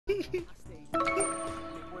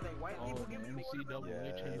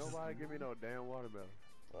Nobody give me no damn watermelon.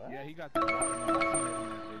 What? Yeah, he got that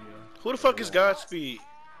watermelon. Who the fuck is Godspeed?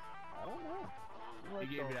 I don't know. He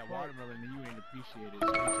gave me that watermelon and you ain't appreciate it. So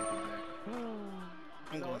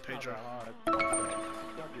I'm going Pedro.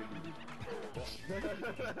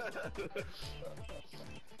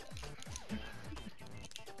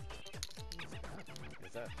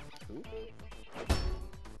 Is that Cooper?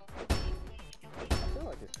 I feel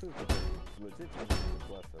like it's Cooper. Legit just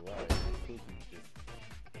left the light. Coopy's just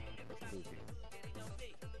Coopy.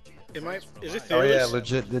 It might. Is it? Oh yeah,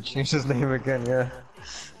 legit did change his name again. Yeah,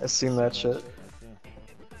 I seen that shit.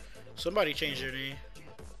 Somebody changed their name.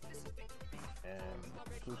 And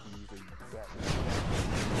Coopy usually got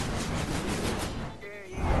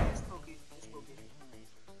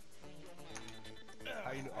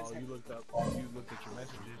How you? Oh, you looked up. You looked at your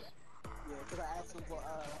messages. Yeah, because I asked him for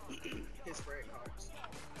his spread cards.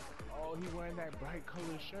 Oh, he wearing that bright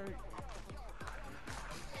colored shirt.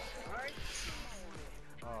 Alright.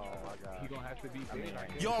 Oh my god. He gonna have to be big.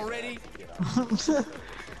 Y'all ready?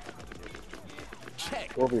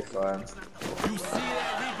 Check. We'll be fine. You see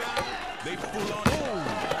that rebound? They full on.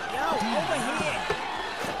 Yo, over here.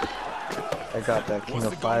 I got that King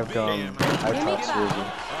of 5 gum. I top Suzy.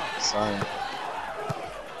 Sign.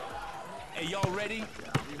 Hey, y'all ready?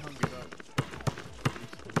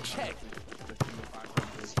 Check.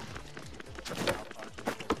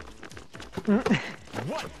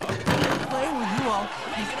 What? Playing with you all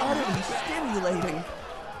is utterly stimulating.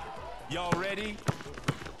 Y'all ready?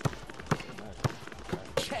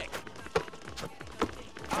 Check.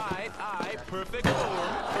 Aight, perfect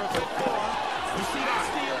form. Perfect form. You see that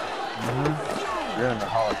steal? You're in the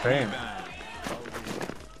Hall of Fame.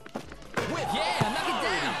 Yeah, knock it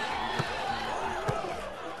down.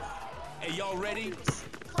 Hey, y'all ready?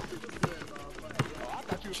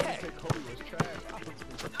 Check.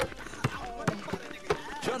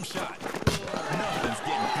 Jump shot. Nothing's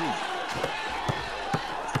getting through.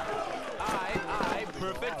 Aight,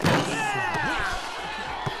 perfect.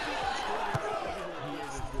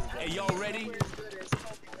 Hey, y'all ready?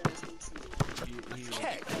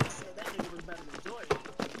 Check.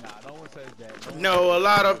 Nah, no one says that. No, a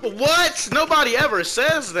lot of what? Nobody ever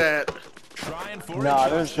says that. Trying for Nah,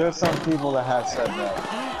 there's some people that have said that.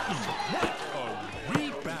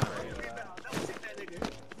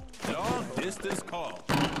 Long distance call.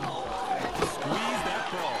 Squeeze that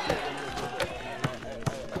ball.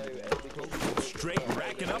 Straight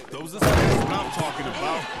racking up those assists. That's what I'm talking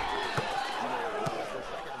about.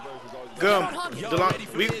 Gum.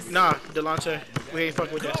 Delonte. We ain't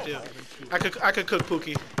fucking with that still. I could cook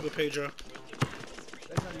Pookie with Pedro.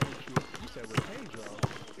 That's not even cute. You said with Pedro.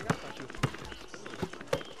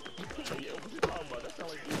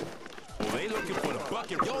 Oh, they looking for the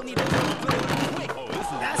bucket. Y'all need to quick. Oh, this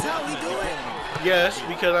is That's how we do it. Yes,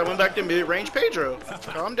 because I went back to mid-range Pedro.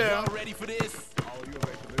 Calm down. Y'all ready for this? Oh, you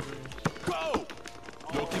ready for this? Go!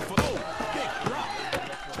 Looking for big drop.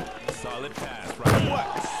 Solid pass, right? What?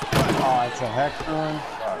 Oh, it's a hex run.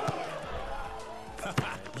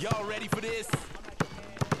 Y'all ready for this?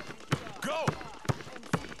 Go!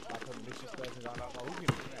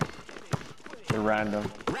 They're random.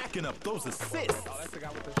 Racking up those assists. Oh, that's the guy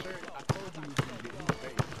with the shirt. I told you he was gonna get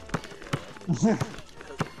his face.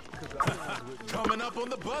 Coming up on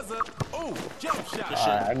the buzzer. Oh, jump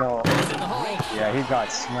shot. I know. Yeah, he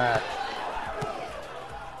got smacked.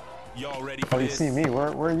 Y'all ready for Oh, you this? see me? Where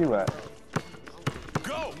are you at?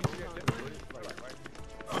 Go!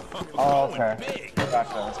 Oh, okay.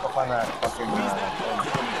 Gotcha. Let's go find that fucking.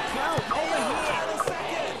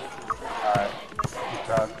 Alright. Good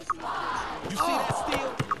job. You see that steal?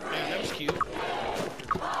 Man, that was cute.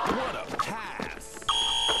 What a pass.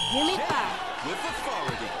 Give me that. With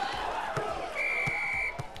authority.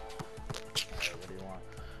 What do you want?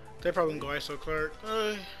 They probably gonna go ISO Clark.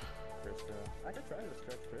 Krista. I could try to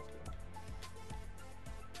stretch Krista.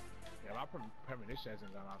 Yeah, my premonition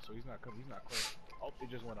hasn't gone off, so he's not close. Oh, it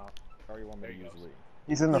just went off. Or you want me to use Lee?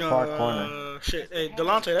 He's in the far corner. Shit. Hey,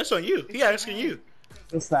 Delonte, that's on you. He asking you.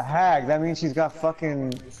 It's the hag. That means she's got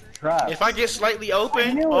fucking traps. If I get slightly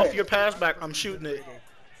open off your pass back, I'm shooting it.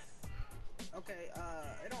 Okay,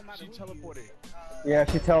 it don't matter. She teleported. Yeah,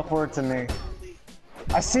 she teleported to me.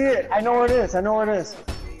 I see it. I know where it is. I know where it is.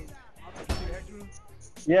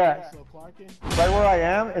 Yeah. Right where I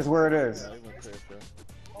am is where it is.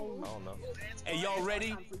 Oh no. Hey, y'all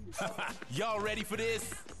ready? Y'all ready for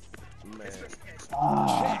this? Man.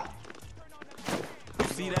 Ah. You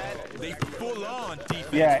see that? They full on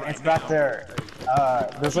defense. Yeah, right it's back now. there.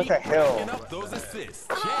 There's like a hill. Up those assists.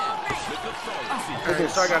 Jam with authority. Alright,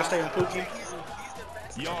 so I gotta stay on Pookie.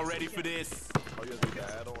 Y'all ready for this? Oh, you need the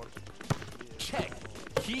add-on? Check.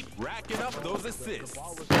 Keep racking up those assists.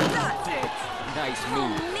 Nice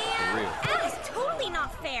move. For real. That is totally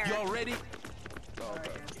not fair. Y'all ready?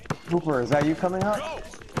 Hooper, is that you coming up? Go.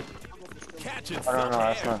 Catching I don't know,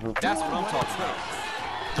 that's not Hooper. That's what I'm talking about.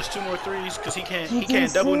 Just 2 more threes, cause he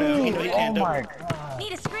can't double now. He know he can't Oh double. my god.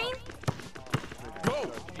 Need a screen?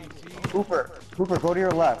 Go. Hooper, go to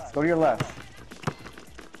your left. Go to your left.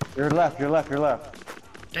 Your left.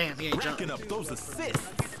 Damn, he ain't jumping. Racking up those assists.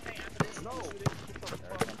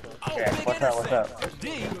 Okay, what's up?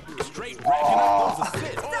 D, straight racking up those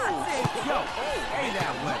assists. Hey,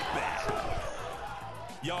 that went back.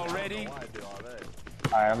 Y'all ready?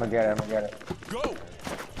 Alright, I'm gonna get it. Go.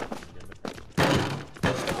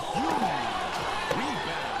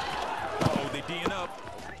 Rebound. Oh, they D'ing up.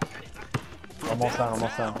 Almost done.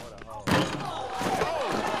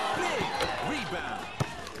 Big rebound.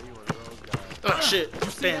 Oh shit!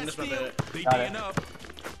 Damn, that's my bad. They Got D'ing it. up.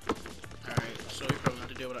 Alright, so we probably have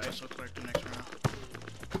to deal with an ISO Clark the next round.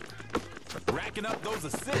 Racking up those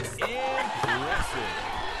assists. Impressive.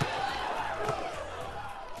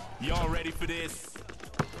 Y'all ready for this?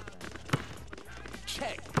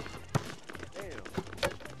 Check.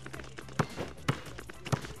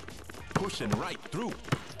 Pushing right through.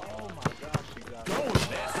 Oh my gosh, you got it. Going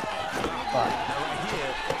this. Now right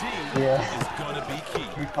here, D Yeah. is gonna be key.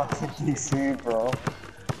 You fucking DC, bro.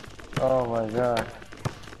 Oh my god.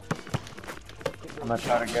 I'm gonna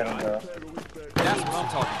try to get him though. That's what I'm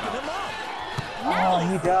talking about. Oh,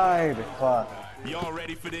 he died. Fuck. Y'all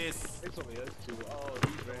ready for this? It's only us two. Oh,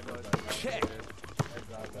 he's very much. Check.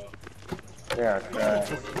 Yeah, trash.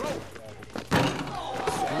 Squeeze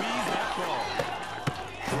that ball.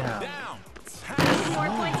 Yeah. Down. More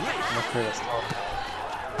points for us. Look at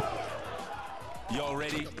this. Y'all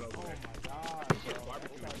ready?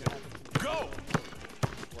 Go.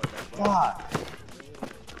 Fuck.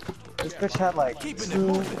 This bitch had like Keeping it two.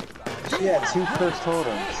 moving. She had 2 cursed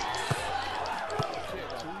totems.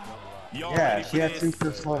 Y'all Yeah, ready she for had this? 2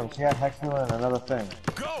 cursed totems. She had Hexmiller and another thing.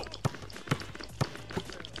 Go.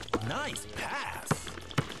 Nice pass.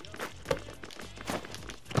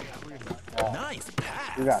 Nice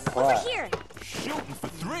pass. You got Over clapped. here. Shooting for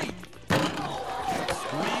 3. Squeeze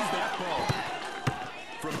that ball.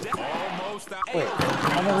 From down. Almost out. Wait,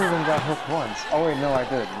 I never even got hooked once. Oh wait, no, I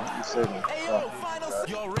did. You saved me. Ayo, finals.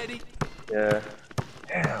 Y'all ready? Yeah.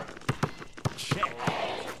 Damn. Check.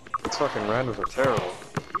 These fucking randoms are terrible.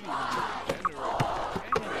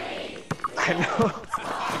 I know.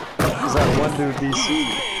 There's that one dude DC.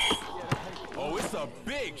 Oh, it's a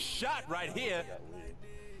big shot right here.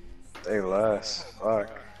 They last. Fuck.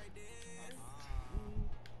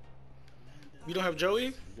 You don't have Joey?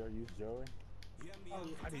 You gotta use Joey?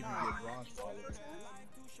 I didn't even get bronze ball.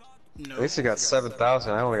 No. At least you got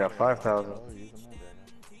 7,000. I only got 5,000. Oh, use him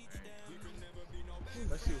there.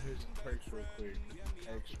 Let's see his perks real quick.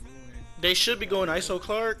 X-Ruin. They should be going ISO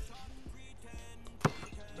Clark.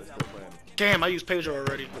 Let's go play him. Damn, I used Pedro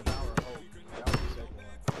already. Power Hope. That was the second one.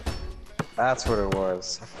 That's what it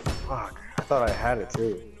was. Fuck. I thought I had it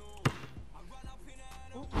too.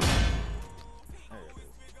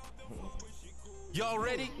 Y'all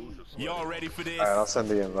ready? Y'all ready for this? Alright, I'll send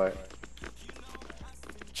the invite.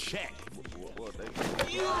 Check.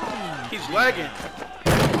 He's lagging.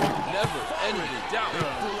 Never any doubt.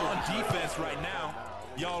 Full on defense right now.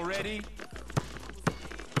 Y'all ready?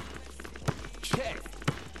 Check.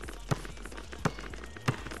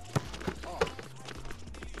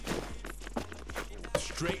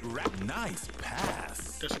 Straight rack. Nice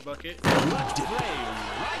pass. That's a bucket. Clutch play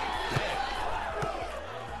right there.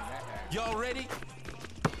 Y'all ready?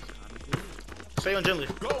 Stay on gently.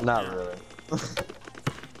 Go. Not really. I was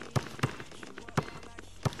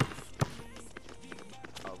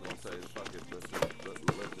gonna say, fuck it, let's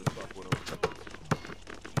just fuck with him.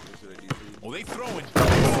 Oh, they throwing.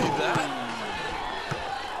 See that?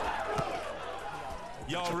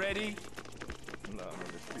 Y'all ready?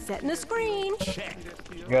 Setting the screen. Check.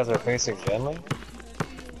 You guys are facing Genly?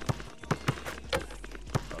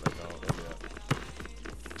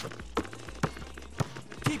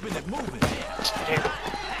 Keeping it moving.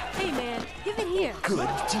 Hey man, give it here. Good play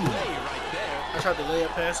right there. I tried to lay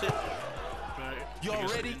up past it. But Y'all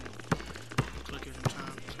ready? click it some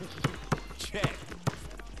time. Check.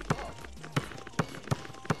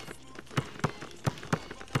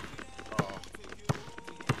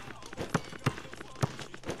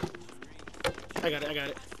 I got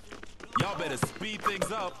it. Y'all better speed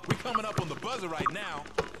things up. We coming up on the buzzer right now.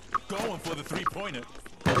 Going for the 3-pointer.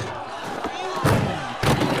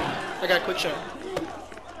 I got a quick shot.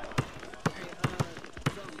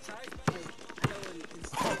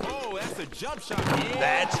 a jump shot.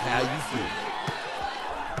 That's how you feel.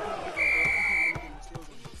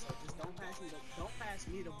 Just don't pass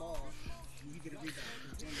me the ball. And you get a rebound.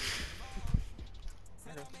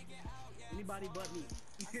 Anybody but me.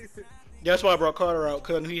 That's why I brought Carter out,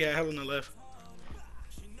 cause he had Helen left.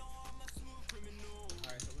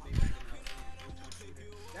 Alright, so when they backing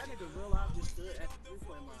out, that nigga real life just stood at the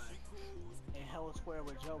 3-point line and held square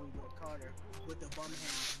with Joey with Carter with the bum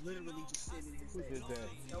hands literally just sitting in his face. Who did that?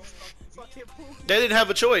 That was fucking Pookie. They didn't have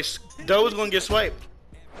a choice. Doe was gonna get swiped.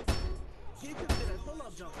 He could have did a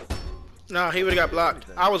pull-up jumper. Nah, he would've got blocked.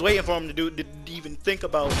 I was waiting for him to even think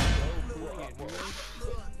about.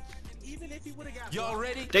 Even if he would have got Y'all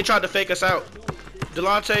ready? They tried to fake us out.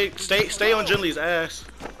 Delonte, stay on Jinley's ass.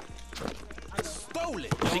 Stole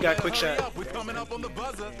it. He got quick Hurry shot. up, we're coming up on the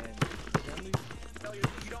buzzer.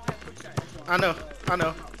 I know.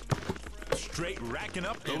 Straight racking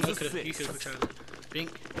up Damn, those he assists. could've quick shot.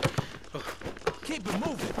 Bink. Oh. Keep it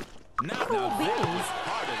moving. Now Cool that beans. was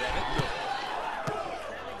harder than it looked.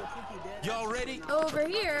 Y'all ready? Over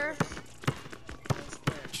here.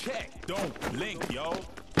 Check. Don't blink, yo.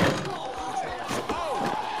 Oh!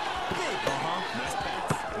 Big.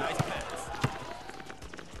 Nice pass.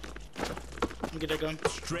 Let me get that gun.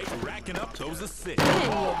 Straight racking up those assists. Can you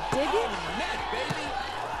dig it? Net, baby.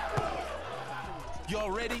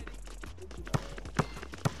 Y'all ready?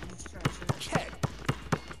 Check.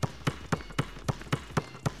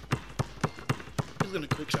 He's gonna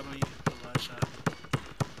quick shot on you. The last shot.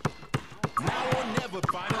 Now or never,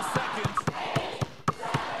 final seconds.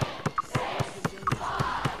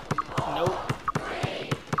 Nope.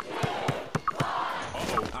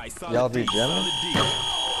 Uh-oh, I saw Y'all the be D, saw jamming? the D.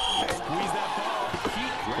 Squeeze that ball.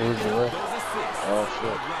 Keep Who's the racking up ref? those assists. Oh, shit.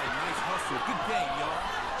 All right, nice hustle. Good game, y'all.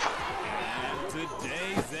 And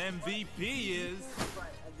today's MVP is...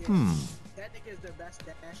 That nigga is the best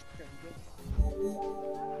dasher.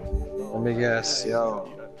 Let me guess,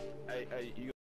 yo.